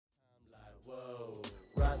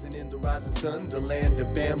Living in the rising sun, the land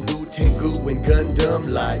of bamboo, Tengu, and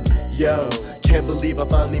Gundam. Like, yo, can't believe I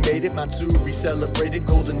finally made it. Matsuri celebrated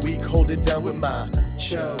Golden Week, hold it down with my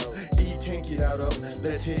cho.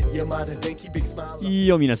 Let's hit Yamada Denki, big smile.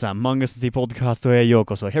 Yo, 皆さん、Manga Sensei Podcast へよう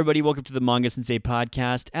こそ. Hey everybody, welcome to the Manga Sensei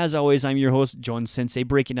Podcast. As always, I'm your host, John Sensei,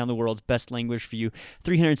 breaking down the world's best language for you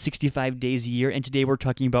 365 days a year. And today we're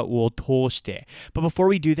talking about を通して. But before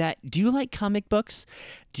we do that, do you like comic books?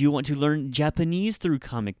 Do you want to learn Japanese through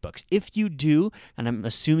comic books? If you do, and I'm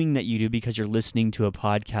assuming that you do because you're listening to a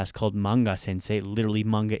podcast called Manga Sensei, literally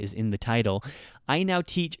manga is in the title, I now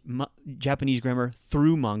teach Japanese grammar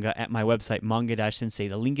through manga at my website, manga-sensei.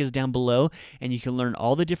 The link is down below, and you can learn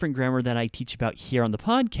all the different grammar that I teach about here on the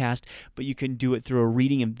podcast, but you can do it through a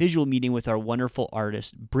reading and visual meeting with our wonderful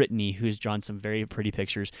artist, Brittany, who's drawn some very pretty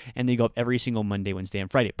pictures, and they go up every single Monday, Wednesday,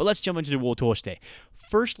 and Friday. But let's jump into the を通して.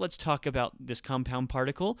 First, let's talk about this compound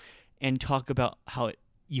particle and talk about how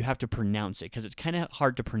you have to pronounce it because it's kind of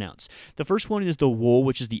hard to pronounce. The first one is the wo,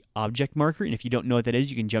 which is the object marker, and if you don't know what that is,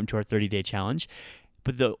 you can jump to our 30-day challenge.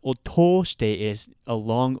 But the を通して is a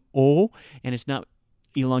long o, and it's not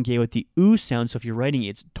elongated with the u sound, so if you're writing it,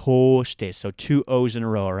 it's 通して, so two o's in a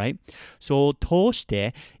row, right? So 通し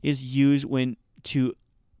て is used to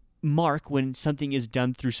mark when something is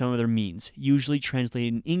done through some other means, usually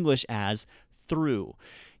translated in English as through.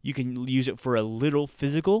 You can use it for a little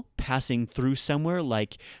physical, passing through somewhere,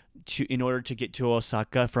 like in order to get to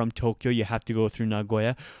Osaka from Tokyo, you have to go through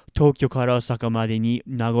Nagoya. Tokyo からOsaka までに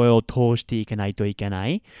名古屋を通していかないといけな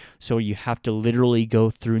い. So you have to literally go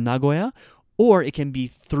through Nagoya. Or it can be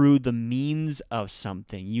through the means of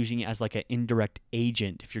something, using it as like an indirect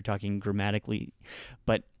agent if you're talking grammatically.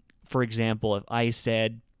 But for example, if I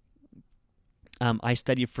said, I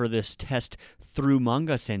studied for this test through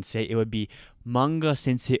Manga Sensei, it would be Manga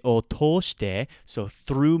Sensei を通して, so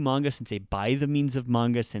through Manga Sensei, by the means of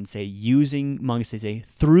Manga Sensei, using Manga Sensei,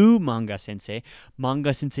 through Manga Sensei,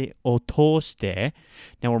 Manga Sensei を通して,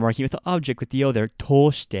 now we're marking with the object with the O there,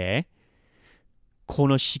 通して, こ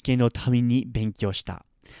の試験のために勉強した.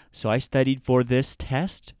 So I studied for this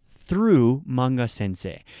test through Manga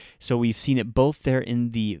Sensei. So we've seen it both there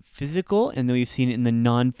in the physical, and then we've seen it in the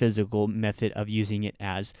non-physical method of using it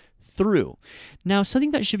as through. Now,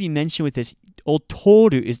 something that should be mentioned with this, を通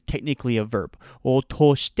る is technically a verb. を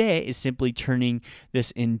通して is simply turning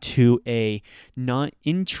this into a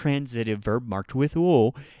non-intransitive verb marked with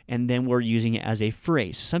を, and then we're using it as a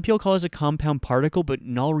phrase. Some people call this a compound particle, but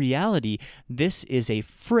in all reality, this is a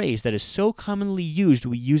phrase that is so commonly used,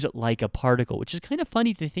 we use it like a particle, which is kind of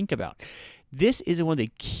funny to think about. This is one of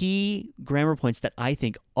the key grammar points that I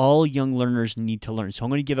think all young learners need to learn. So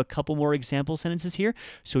I'm going to give a couple more example sentences here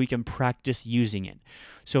so we can practice using it.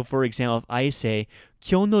 So for example, if I say,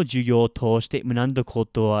 今日の授業を通して学んだこ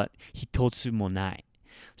とは一つもない.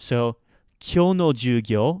 So, 今日の授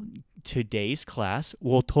業, today's class,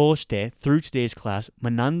 を通して, through today's class,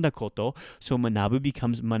 学んだこと, so 学ぶ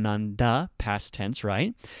becomes 学んだ, past tense,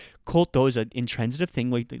 right? こと is an intransitive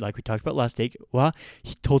thing, like we talked about last week, は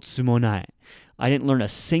一つもない. I didn't learn a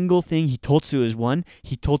single thing. Hitotsu is one.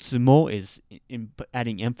 Hitotsumo is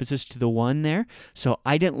adding emphasis to the one there. So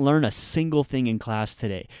I didn't learn a single thing in class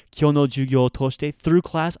today. 今日の授業を通して, through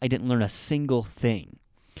class, I didn't learn a single thing.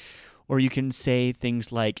 Or you can say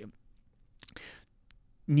things like,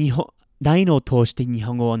 LINE を通して日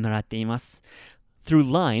本語を習っています.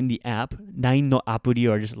 Through Line, the app, LINE のアプリ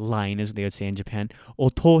or just Line as they would say in Japan, を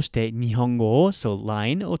通して日本語を, so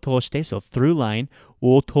Line を通して, so through Line,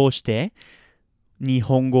 を通して 日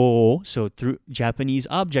本語を, so through Japanese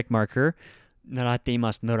object marker, 習ってい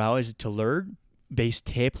ます. 習う is to learn, base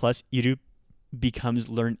て plus いる becomes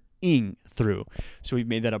learning through. So we've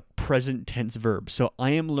made that a present tense verb. So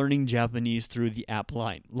I am learning Japanese through the app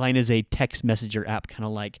Line. Line is a text messenger app, kind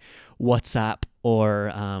of like WhatsApp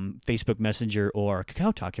or Facebook Messenger or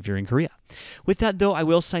Kakao Talk if you're in Korea. With that, though, I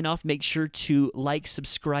will sign off. Make sure to like,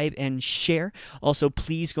 subscribe, and share. Also,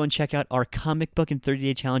 please go and check out our comic book and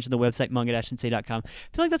 30-day challenge on the website, manga-sensei.com.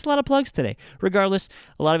 I feel like that's a lot of plugs today. Regardless,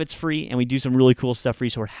 a lot of it's free, and we do some really cool stuff for you,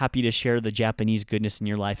 so we're happy to share the Japanese goodness in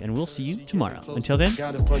your life, and we'll see you tomorrow. Until then, じ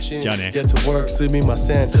ゃあね。Get to work すみま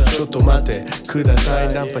せんちょっと待ってください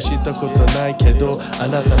ナンパしたことないけどあ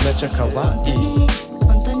なためちゃ可愛い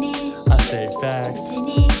I say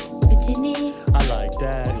facts